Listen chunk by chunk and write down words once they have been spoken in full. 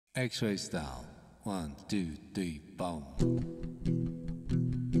X-ray style. 1, 2, 3, boom.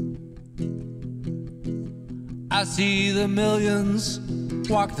 I see the millions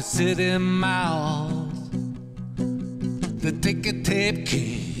walk the city miles, the ticket tape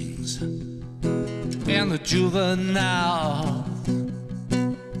kings and the juveniles.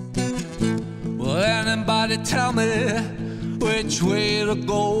 Will anybody tell me which way to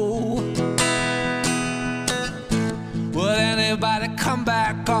go? Will anybody come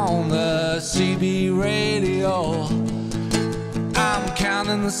back on the CB radio? I'm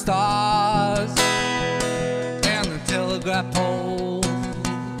counting the stars and the telegraph pole,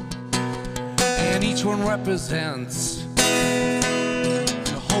 and each one represents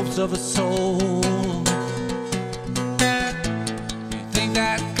the hopes of a soul. You think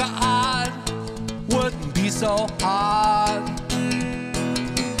that God wouldn't be so hard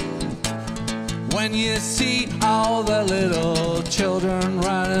when you see all the little children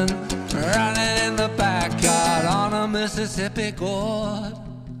running in the backyard on a Mississippi gourd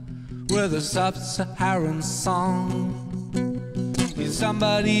with a sub-Saharan song?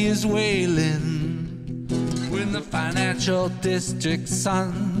 Somebody is wailing in the financial district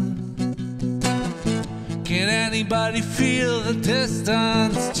sun. Can anybody feel the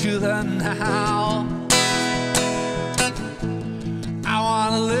distance to the now? I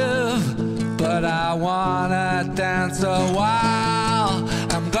wanna live, but I wanna dance a while.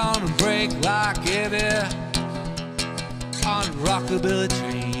 I'm gonna break like Eddie on a rockabilly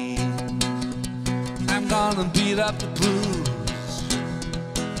train. I'm gonna beat up the blues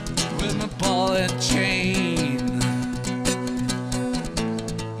with my ball and chain.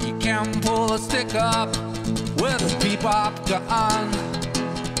 You can pull a stick up with a bebop gun.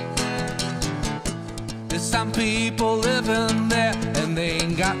 There's some people living there and they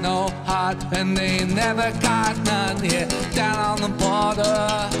ain't got no heart, and they ain't never got none here. Down on the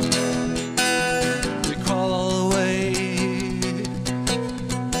border we crawl all the way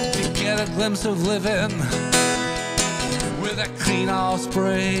to get a glimpse of living with a clean off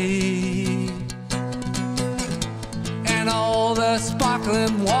spray and all the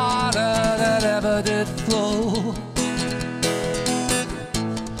sparkling water that ever did flow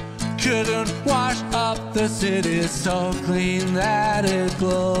couldn't wash up the city so clean that it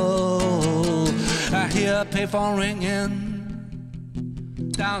glowed. I hear a payphone ringing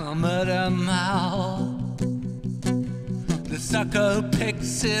down a Murder Mile. The sucker who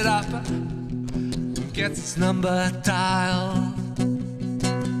picks it up gets its number dialed.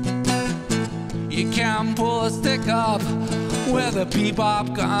 You can pull a stick up with a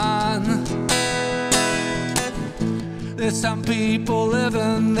bebop gun. There's some people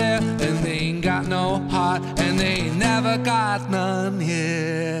living there and they ain't got no heart, and they ain't never got none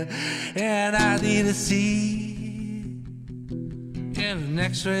here. And I need to see in an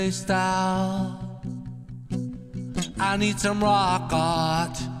X-ray style. I need some rock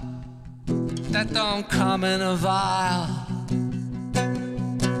art that don't come in a vial.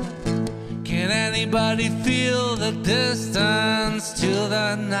 Can anybody feel the distance to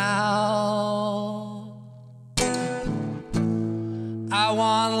the now? I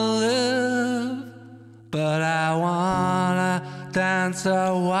wanna live, but I wanna dance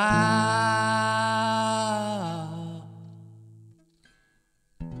a while.